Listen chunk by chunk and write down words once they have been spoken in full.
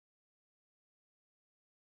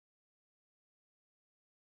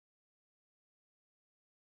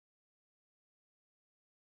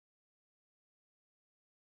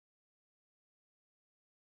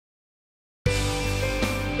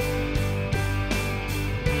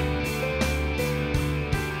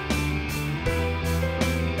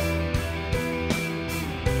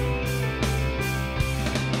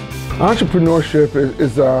Entrepreneurship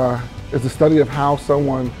is the study of how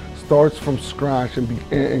someone starts from scratch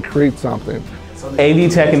and creates something.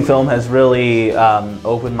 AV Tech and Film has really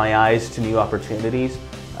opened my eyes to new opportunities.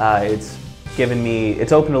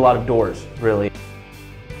 It's opened a lot of doors, really.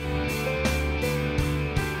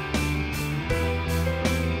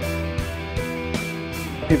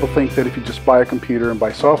 People think that if you just buy a computer and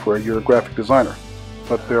buy software, you're a graphic designer.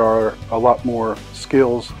 But there are a lot more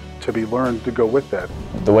skills to be learned to go with that.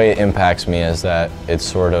 The way it impacts me is that it's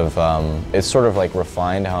sort of like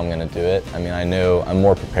refined how I'm going to do it. I mean, I know I'm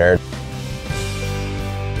more prepared.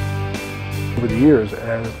 Over the years,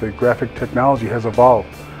 as the graphic technology has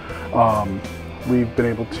evolved, we've been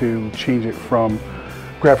able to change it from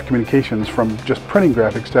graphic communications, from just printing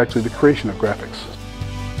graphics to actually the creation of graphics.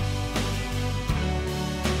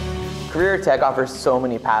 Career Tech offers so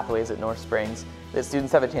many pathways at North Springs that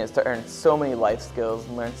students have a chance to earn so many life skills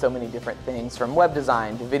and learn so many different things, from web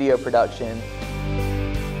design to video production.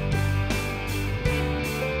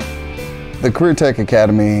 The Career Tech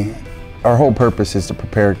Academy, our whole purpose is to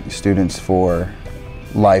prepare students for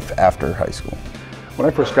life after high school. When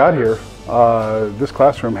I first got here, this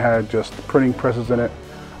classroom had just printing presses in it,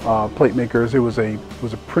 plate makers. It was a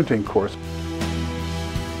printing course.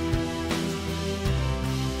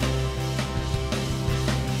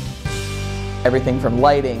 Everything from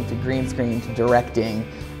lighting to green screen to directing.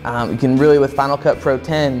 You can really, with Final Cut Pro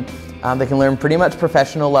 10, they can learn pretty much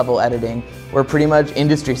professional level editing. We're pretty much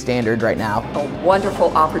industry standard right now. A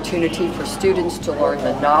wonderful opportunity for students to learn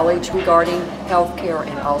the knowledge regarding healthcare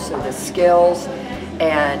and also the skills.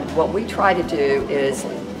 And what we try to do is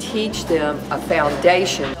teach them a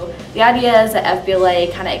foundation. The idea is that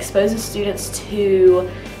FBLA kind of exposes students to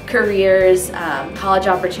careers, college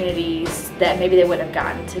opportunities that maybe they wouldn't have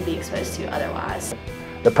gotten to be exposed to otherwise.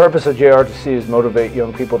 The purpose of JRTC is motivate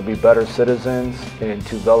young people to be better citizens and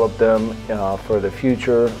to develop them for the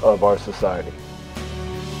future of our society.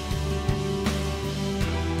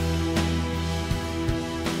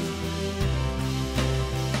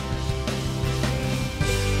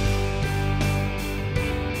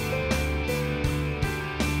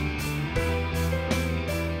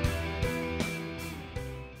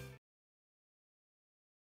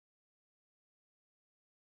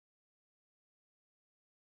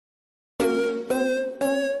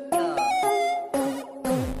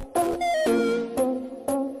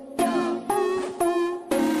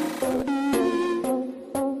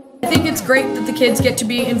 I think it's great that the kids get to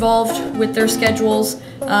be involved with their schedules.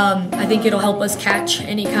 I think it'll help us catch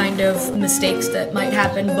any kind of mistakes that might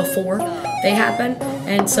happen before they happen.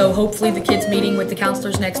 And so hopefully the kids meeting with the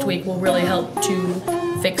counselors next week will really help to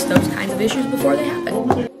fix those kinds of issues before they happen.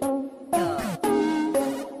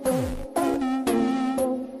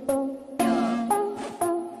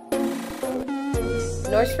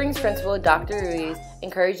 North Springs Principal Dr. Ruiz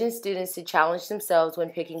encouraging students to challenge themselves when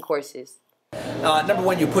picking courses. Number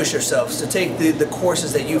one, you push yourselves to take the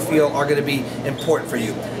courses that you feel are going to be important for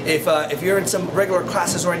you. If you're in some regular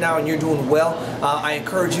classes right now and you're doing well, I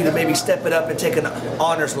encourage you to maybe step it up and take an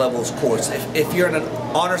honors levels course. If you're in an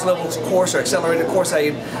honors levels course or accelerated course,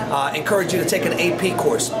 I encourage you to take an AP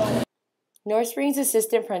course. North Springs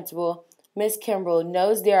Assistant Principal Ms. Kimbrell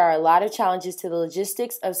knows there are a lot of challenges to the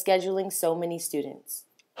logistics of scheduling so many students.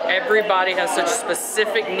 Everybody has such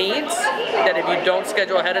specific needs that if you don't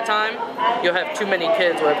schedule ahead of time, you'll have too many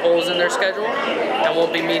kids who have holes in their schedule and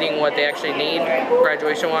won't be meeting what they actually need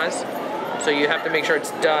graduation-wise. So you have to make sure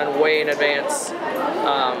it's done way in advance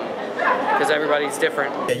because everybody's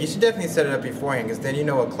different. Yeah, you should definitely set it up beforehand because then you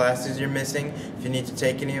know what classes you're missing, if you need to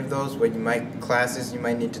take any of those, classes you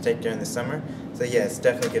might need to take during the summer. So yeah, it's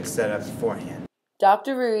definitely good to set it up beforehand.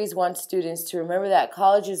 Dr. Ruiz wants students to remember that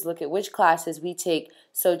colleges look at which classes we take,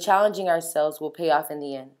 so challenging ourselves will pay off in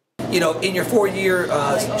the end. You know, in your 4-year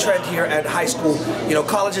trend here at high school, you know,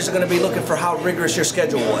 colleges are going to be looking for how rigorous your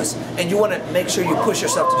schedule was. And you want to make sure you push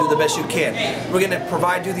yourself to do the best you can. We're going to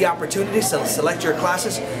provide you the opportunity to select your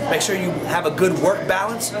classes, make sure you have a good work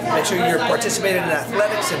balance, make sure you're participating in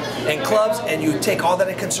athletics and clubs, and you take all that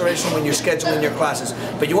in consideration when you're scheduling your classes.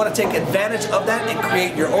 But you want to take advantage of that and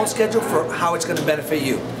create your own schedule for how it's going to benefit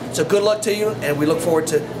you. So good luck to you, and we look forward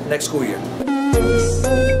to next school year.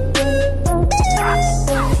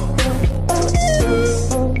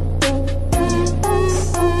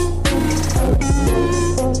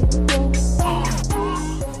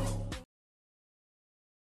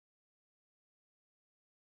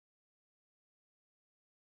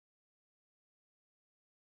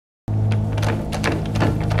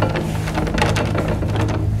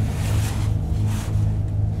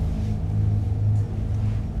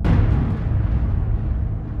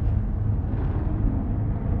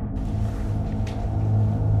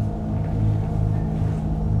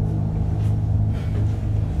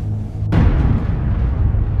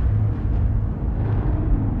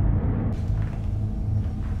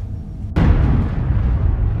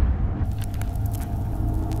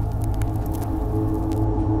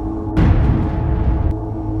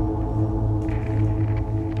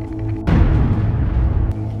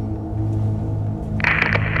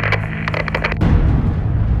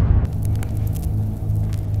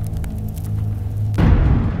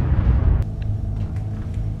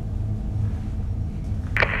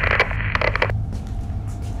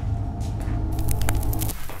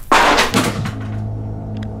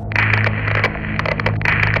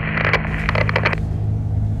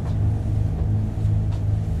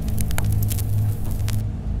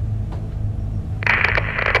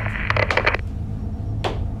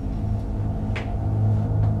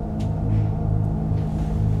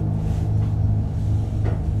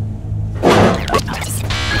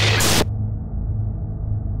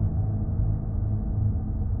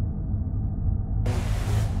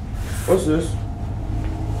 What's this?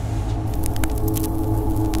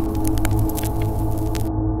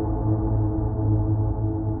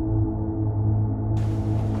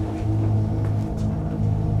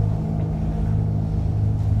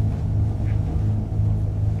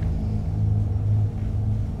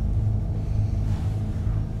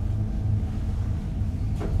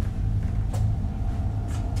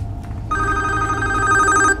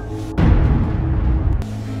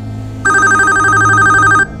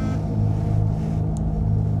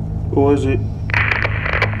 Who is it?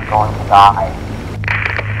 Going to die.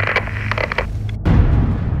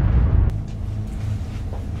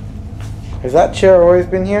 Has that chair always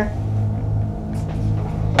been here?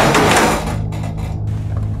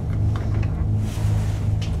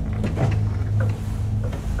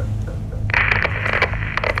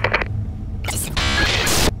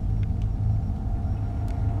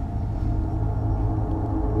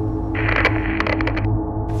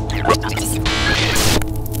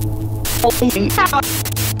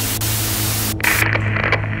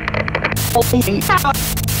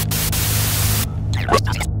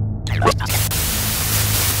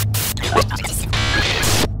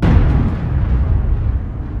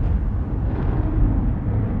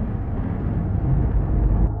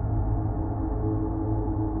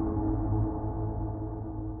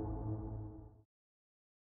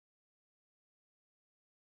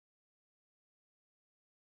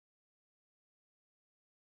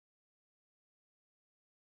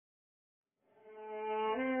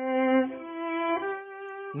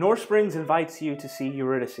 North Springs invites you to see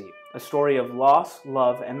Eurydice, a story of loss,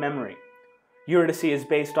 love, and memory. Eurydice is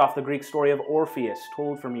based off the Greek story of Orpheus,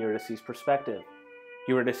 told from Eurydice's perspective.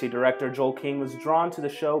 Eurydice director Joel King was drawn to the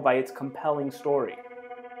show by its compelling story.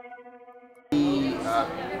 The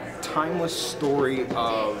timeless story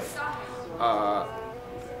of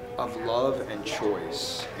love and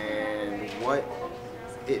choice, and what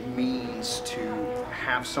it means to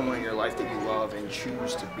have someone in your life that you love and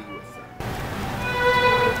choose to be with them.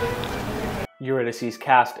 Eurydice's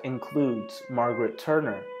cast includes Margaret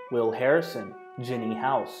Turner, Will Harrison, Ginny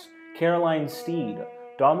House, Caroline Steed,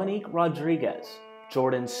 Dominique Rodriguez,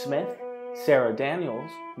 Jordan Smith, Sarah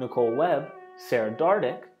Daniels, Nicole Webb, Sarah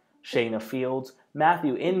Dardick, Shayna Fields,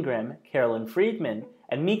 Matthew Ingram, Carolyn Friedman,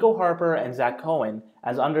 and Miko Harper and Zach Cohen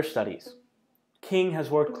as understudies. King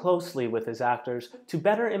has worked closely with his actors to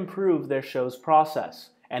better improve their show's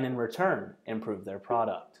process, and in return, improve their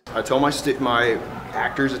product. I told my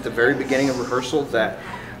actors at the very beginning of rehearsal that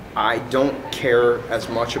I don't care as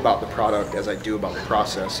much about the product as I do about the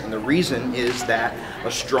process. And the reason is that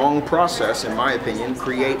a strong process, in my opinion,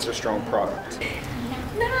 creates a strong product.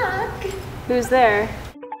 Knock! Who's there?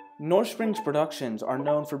 North Springs productions are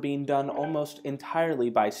known for being done almost entirely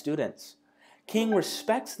by students. King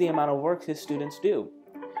respects the amount of work his students do.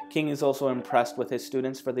 King is also impressed with his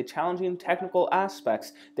students for the challenging technical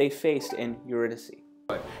aspects they faced in Eurydice.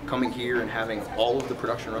 But coming here and having all of the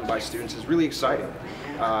production run by students is really exciting.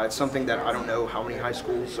 It's something that I don't know how many high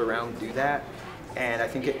schools around do that, and I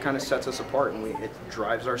think it kind of sets us apart, and it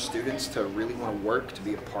drives our students to really want to work, to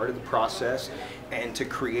be a part of the process, and to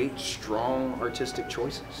create strong artistic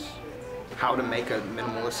choices. How to make a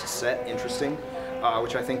minimalist set interesting,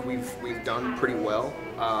 which I think we've done pretty well.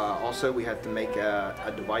 Also, we had to make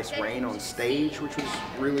a device rain on stage, which was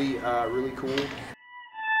really really cool.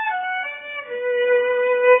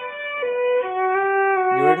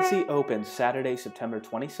 Eurydice opens Saturday, September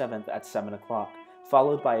 27th at 7 o'clock,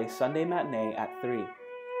 followed by a Sunday matinee at 3,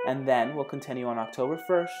 and then will continue on October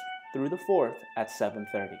 1st through the 4th at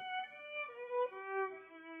 7:30.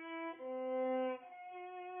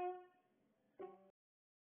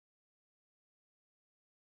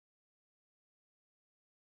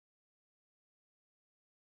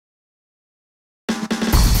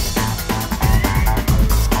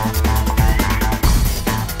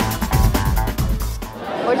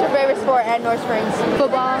 What's your favorite sport at North Springs?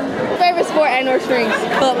 Football. Favorite sport at North Springs?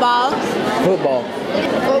 Football. Football.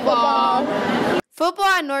 Football. Football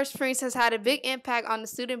at North Springs has had a big impact on the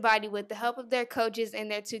student body with the help of their coaches and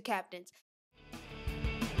their 2 captains.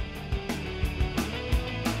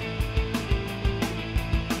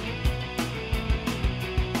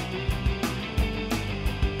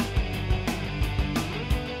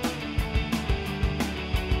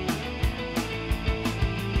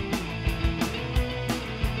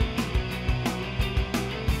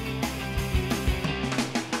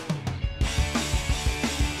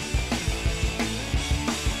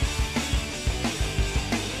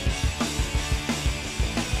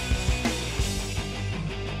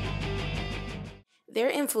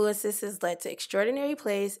 influences has led to extraordinary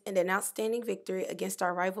plays and an outstanding victory against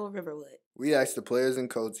our rival Riverwood. We asked the players and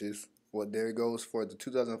coaches what their goals for the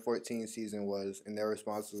 2014 season was, and their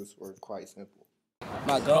responses were quite simple.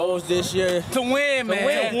 My goals this year to win,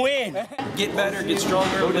 man. To win. Get better, get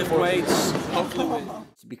stronger, lift weights, hopefully win.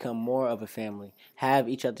 To become more of a family, have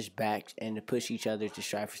each other's backs, and to push each other to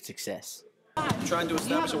strive for success. Trying to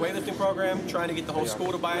establish a weightlifting program, trying to get the whole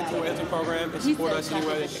school to buy into the weightlifting program and support us any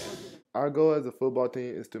way they can. Our goal as a football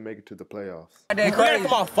team is to make it to the playoffs. Come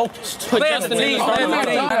on, focus. Play as a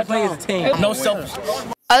team. No selfish.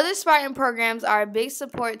 Other Spartan programs are a big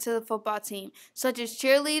support to the football team, such as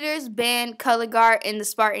cheerleaders, band, color guard, and the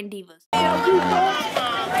Spartan Divas. Go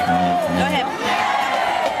ahead.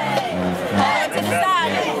 Hold to the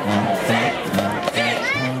side.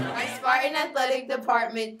 Our Spartan Athletic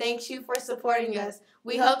Department thanks you for supporting us.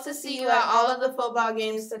 We hope to see you at all of the football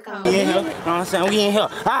games to come. We in here. You know what I'm saying? We in here.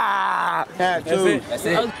 Ah! That's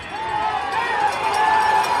it.